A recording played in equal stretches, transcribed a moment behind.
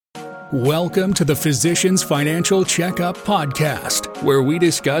Welcome to the Physicians Financial Checkup Podcast, where we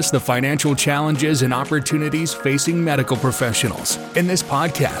discuss the financial challenges and opportunities facing medical professionals. In this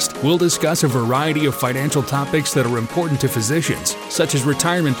podcast, we'll discuss a variety of financial topics that are important to physicians, such as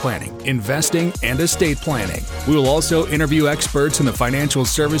retirement planning, investing, and estate planning. We will also interview experts in the financial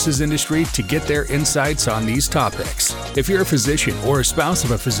services industry to get their insights on these topics. If you're a physician or a spouse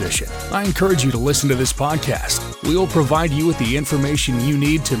of a physician, I encourage you to listen to this podcast. We will provide you with the information you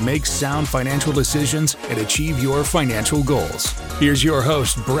need to make sound financial decisions and achieve your financial goals. Here's your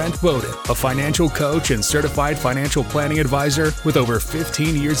host, Brent Bowden, a financial coach and certified financial planning advisor with over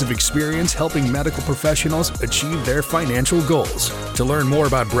 15 years of experience helping medical professionals achieve their financial goals. To learn more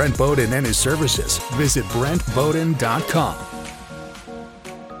about Brent Bowden and his services, visit BrentBowden.com.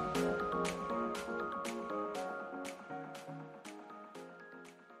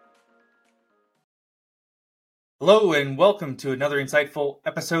 Hello and welcome to another insightful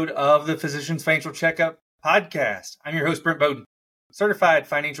episode of the Physicians Financial Checkup Podcast. I'm your host, Brent Bowden, certified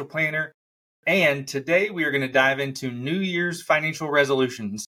financial planner, and today we are going to dive into New Year's financial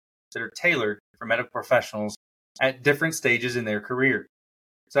resolutions that are tailored for medical professionals at different stages in their career.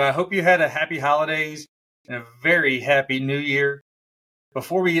 So I hope you had a happy holidays and a very happy New Year.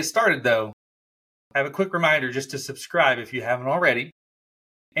 Before we get started though, I have a quick reminder just to subscribe if you haven't already.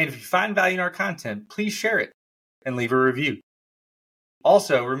 And if you find value in our content, please share it and leave a review.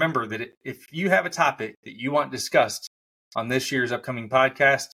 Also, remember that if you have a topic that you want discussed on this year's upcoming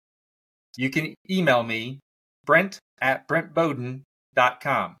podcast, you can email me,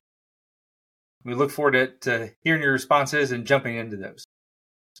 brent@brentbowden.com. We look forward to hearing your responses and jumping into those.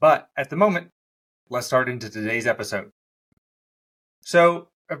 But at the moment, let's start into today's episode. So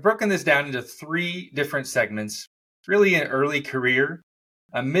I've broken this down into 3 different segments, really an early career,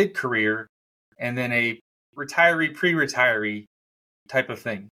 a mid-career, and then a retiree, pre-retiree type of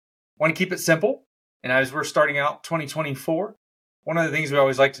thing. Want to keep it simple. And as we're starting out 2024, one of the things we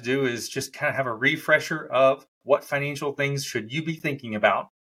always like to do is just kind of have a refresher of what financial things should you be thinking about.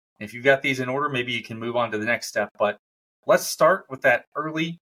 If you've got these in order, maybe you can move on to the next step. But let's start with that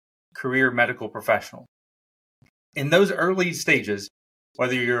early career medical professional. In those early stages,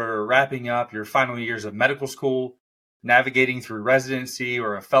 whether you're wrapping up your final years of medical school, navigating through residency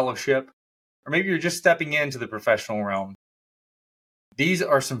or a fellowship, or maybe you're just stepping into the professional realm, these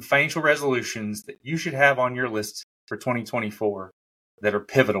are some financial resolutions that you should have on your list for 2024 that are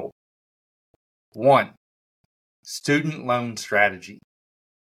pivotal. 1, student loan strategy.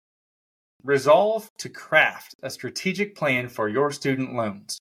 Resolve to craft a strategic plan for your student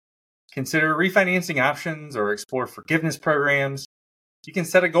loans. Consider refinancing options or explore forgiveness programs. You can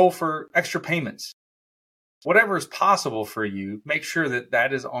set a goal for extra payments. Whatever is possible for you, make sure that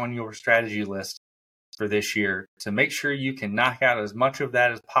that is on your strategy list for this year to make sure you can knock out as much of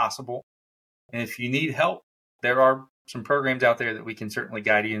that as possible. And if you need help, there are some programs out there that we can certainly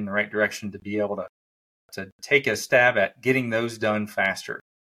guide you in the right direction to be able to take a stab at getting those done faster.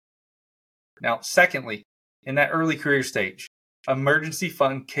 Now, secondly, in that early career stage, emergency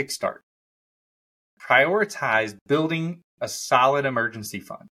fund kickstart. Prioritize building a solid emergency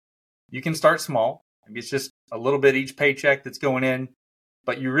fund. You can start small. Maybe it's just a little bit each paycheck that's going in,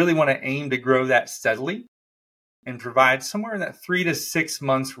 but you really want to aim to grow that steadily and provide somewhere in that 3 to 6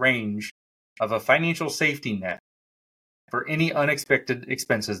 months range of a financial safety net for any unexpected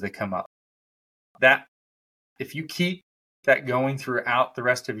expenses that come up. That, if you keep that going throughout the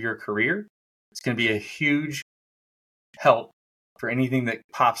rest of your career, it's going to be a huge help for anything that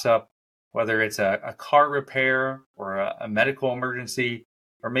pops up, whether it's a car repair or a medical emergency,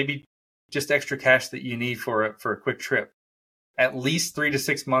 or maybe just extra cash that you need for a quick trip. At least 3 to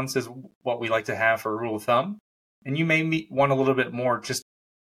 6 months is what we like to have for a rule of thumb. And you may want a little bit more just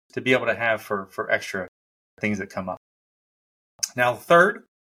to be able to have for extra things that come up. Now, third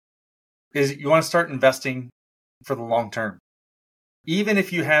is you want to start investing for the long term. Even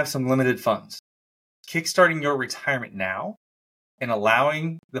if you have some limited funds, kickstarting your retirement now and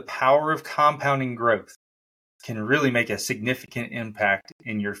allowing the power of compounding growth can really make a significant impact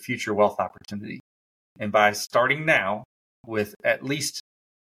in your future wealth opportunity. And by starting now with at least,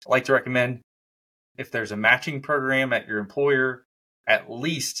 I like to recommend, if there's a matching program at your employer, at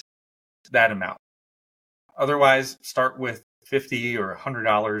least that amount. Otherwise, start with $50 or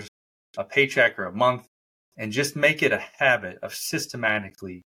 $100 a paycheck or a month, and just make it a habit of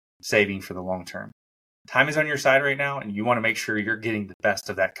systematically saving for the long term. Time is on your side right now, and you want to make sure you're getting the best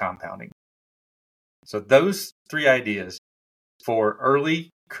of that compounding. So those 3 ideas for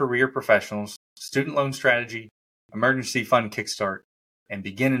early career professionals: student loan strategy, emergency fund kickstart, and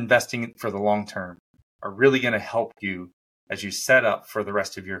begin investing for the long term, are really going to help you as you set up for the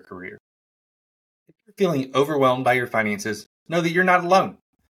rest of your career. If you're feeling overwhelmed by your finances, know that you're not alone.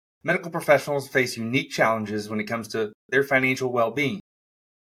 Medical professionals face unique challenges when it comes to their financial well-being.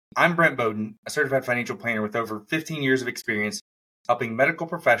 I'm Brent Bowden, a certified financial planner with over 15 years of experience helping medical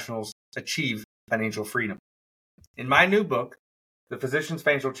professionals achieve financial freedom. In my new book, The Physician's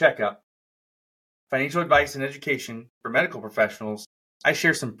Financial Checkup, Financial Advice and Education for Medical Professionals, I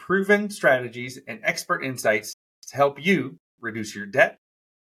share some proven strategies and expert insights to help you reduce your debt,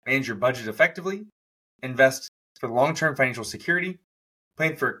 manage your budget effectively, invest for long-term financial security,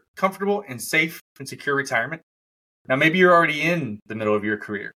 plan for comfortable and safe and secure retirement. Now, maybe you're already in the middle of your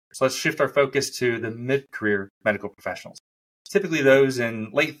career. So let's shift our focus to the mid-career medical professionals. Typically those in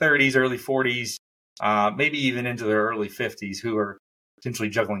late 30s, early 40s, maybe even into their early 50s who are potentially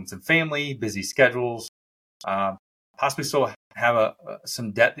juggling some family, busy schedules, possibly still have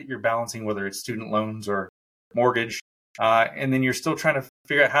some debt that you're balancing, whether it's student loans or mortgage. And then you're still trying to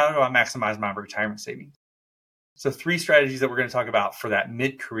figure out, how do I maximize my retirement savings? So 3 strategies that we're going to talk about for that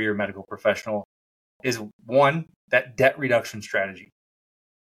mid-career medical professional is 1, that debt reduction strategy,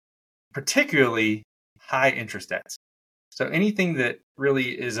 particularly high interest debts. So anything that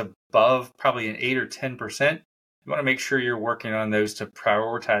really is above probably an 8 or 10%, you want to make sure you're working on those to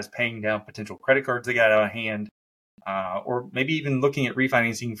prioritize paying down potential credit cards that got out of hand, or maybe even looking at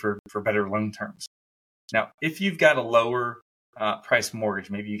refinancing for better loan terms. Now, if you've got a lower price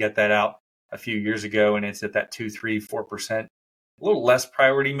mortgage, maybe you got that out a few years ago and it's at that 2, 3, 4%, a little less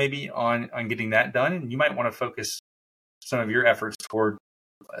priority maybe on getting that done. And you might want to focus some of your efforts toward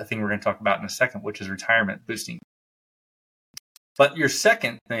a thing we're going to talk about in a second, which is retirement boosting. But your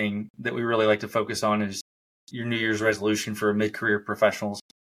second thing that we really like to focus on is your New Year's resolution for mid-career professionals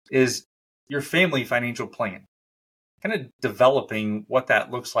is your family financial plan. Kind of developing what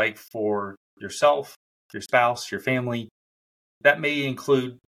that looks like for yourself, your spouse, your family. That may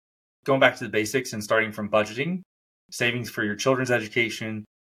include going back to the basics and starting from budgeting, savings for your children's education,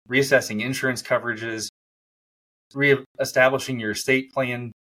 reassessing insurance coverages, reestablishing your estate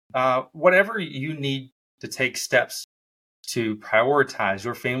plan, whatever you need to take steps to prioritize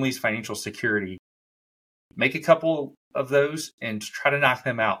your family's financial security. Make a couple of those and try to knock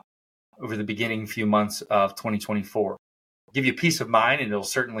them out over the beginning few months of 2024. Give you peace of mind, and it'll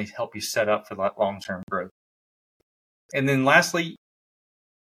certainly help you set up for that long-term growth. And then lastly,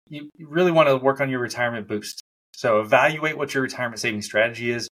 you really want to work on your retirement boost. So evaluate what your retirement saving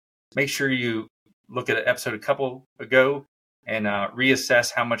strategy is. Make sure you look at an episode a couple ago and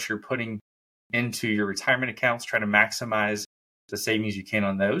reassess how much you're putting into your retirement accounts. Try to maximize the savings you can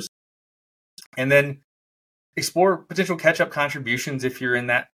on those. And then explore potential catch-up contributions if you're in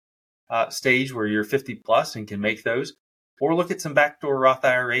that stage where you're 50 plus and can make those. Or look at some backdoor Roth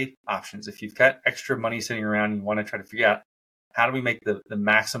IRA options. If you've got extra money sitting around and you want to try to figure out how do we make the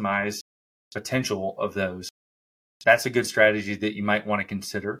maximized potential of those, that's a good strategy that you might want to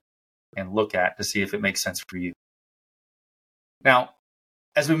consider and look at to see if it makes sense for you. Now,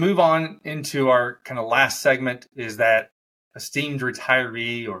 as we move on into our kind of last segment, is that esteemed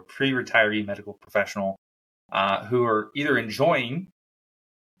retiree or pre-retiree medical professional who are either enjoying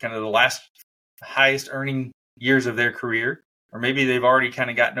kind of the last highest earning years of their career, or maybe they've already kind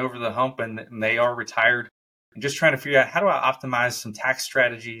of gotten over the hump and they are retired and just trying to figure out, how do I optimize some tax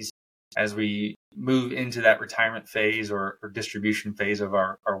strategies as we move into that retirement phase or distribution phase of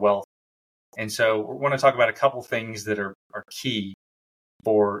our wealth. And so we want to talk about a couple things that are key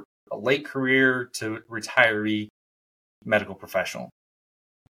for a late career to retiree medical professional.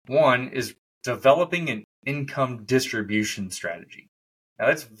 One is developing an income distribution strategy. Now,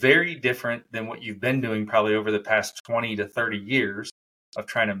 that's very different than what you've been doing probably over the past 20 to 30 years of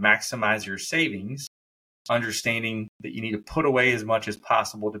trying to maximize your savings, understanding that you need to put away as much as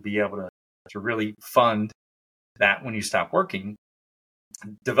possible to be able to really fund that when you stop working.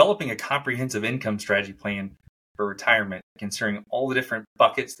 Developing a comprehensive income strategy plan for retirement, considering all the different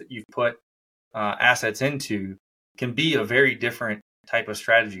buckets that you've put assets into, can be a very different type of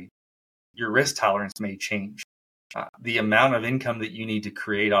strategy. Your risk tolerance may change. The amount of income that you need to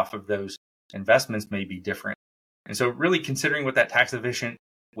create off of those investments may be different. And so really considering what that tax efficient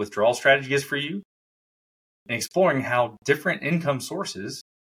withdrawal strategy is for you and exploring how different income sources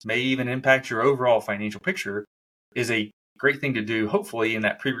may even impact your overall financial picture is a great thing to do, hopefully in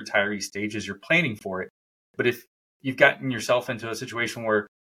that pre-retiree stage as you're planning for it. But if you've gotten yourself into a situation where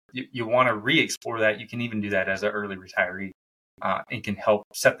you want to re-explore that, you can even do that as an early retiree and can help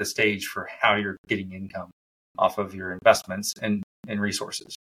set the stage for how you're getting income off of your investments and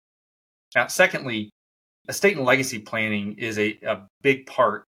resources. Now, secondly, estate and legacy planning is a big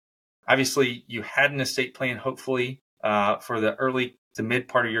part. Obviously, you had an estate plan, hopefully, for the early to mid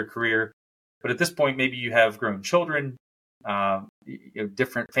part of your career. But at this point, maybe you have grown children,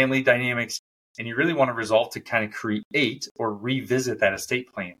 different family dynamics, and you really want to resolve to kind of create or revisit that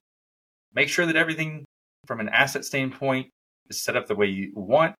estate plan. Make sure that everything from an asset standpoint is set up the way you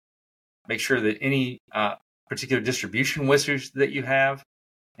want. Make sure that any particular distribution wishes that you have,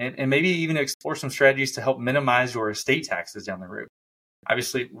 and maybe even explore some strategies to help minimize your estate taxes down the road.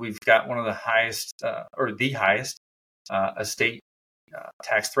 Obviously, we've got one of the highest or the highest estate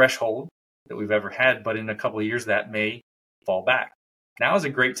tax threshold that we've ever had, but in a couple of years that may fall back. Now is a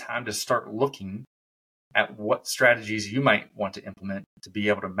great time to start looking at what strategies you might want to implement to be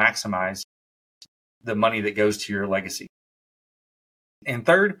able to maximize the money that goes to your legacy. And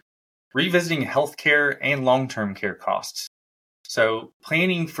third, revisiting healthcare and long-term care costs. So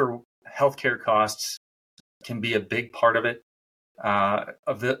planning for healthcare costs can be a big part of it,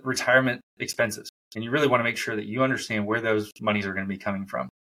 of the retirement expenses. And you really want to make sure that you understand where those monies are going to be coming from.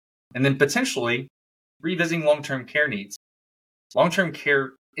 And then potentially revisiting long-term care needs. Long-term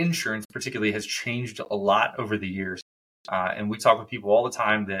care insurance particularly has changed a lot over the years. And we talk with people all the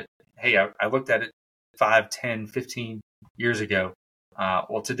time that, hey, I looked at it 5, 10, 15 years ago.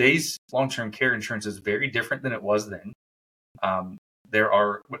 Well, today's long-term care insurance is very different than it was then. There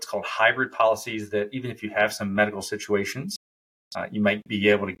are what's called hybrid policies that even if you have some medical situations, you might be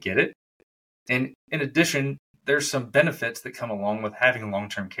able to get it. And in addition, there's some benefits that come along with having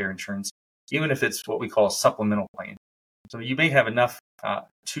long-term care insurance, even if it's what we call a supplemental plan. So you may have enough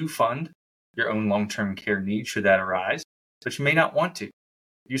to fund your own long-term care needs should that arise, but you may not want to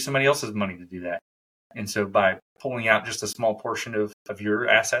use somebody else's money to do that. And so by pulling out just a small portion of your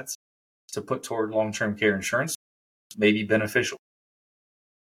assets to put toward long-term care insurance may be beneficial.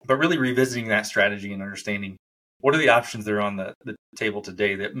 But really revisiting that strategy and understanding what are the options that are on the table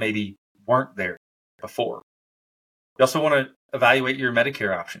today that maybe weren't there before. You also want to evaluate your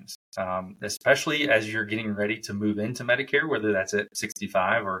Medicare options, especially as you're getting ready to move into Medicare, whether that's at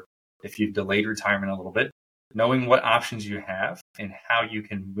 65 or if you've delayed retirement a little bit. Knowing what options you have and how you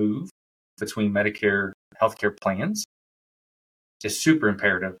can move between Medicare healthcare plans is super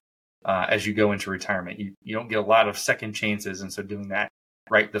imperative as you go into retirement. You don't get a lot of second chances, and so doing that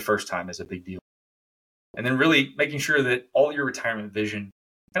right the first time is a big deal. And then really making sure that all your retirement vision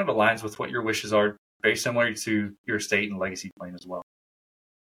kind of aligns with what your wishes are, very similar to your estate and legacy plan as well.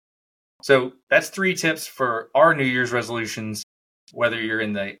 So that's 3 tips for our New Year's resolutions, whether you're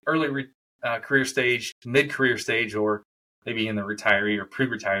in the early career stage, mid-career stage, or maybe in the retiree or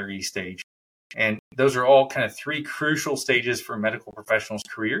pre-retiree stage. And those are all kind of 3 crucial stages for medical professionals'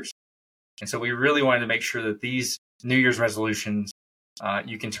 careers. And so we really wanted to make sure that these New Year's resolutions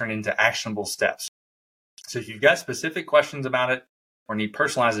you can turn into actionable steps. So if you've got specific questions about it or need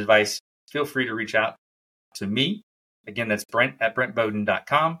personalized advice, feel free to reach out to me. Again, that's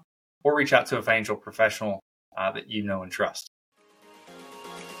Brent@BrentBowden.com, or reach out to a financial professional that you know and trust.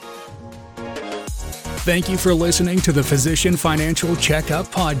 Thank you for listening to the Physician Financial Checkup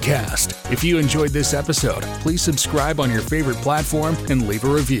Podcast. If you enjoyed this episode, please subscribe on your favorite platform and leave a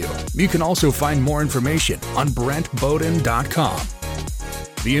review. You can also find more information on BrentBowden.com.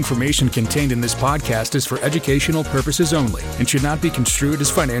 The information contained in this podcast is for educational purposes only and should not be construed as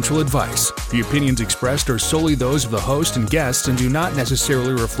financial advice. The opinions expressed are solely those of the host and guests and do not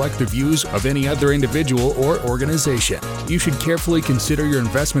necessarily reflect the views of any other individual or organization. You should carefully consider your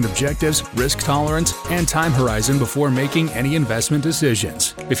investment objectives, risk tolerance, and time horizon before making any investment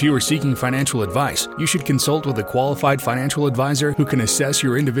decisions. If you are seeking financial advice, you should consult with a qualified financial advisor who can assess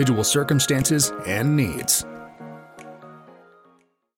your individual circumstances and needs.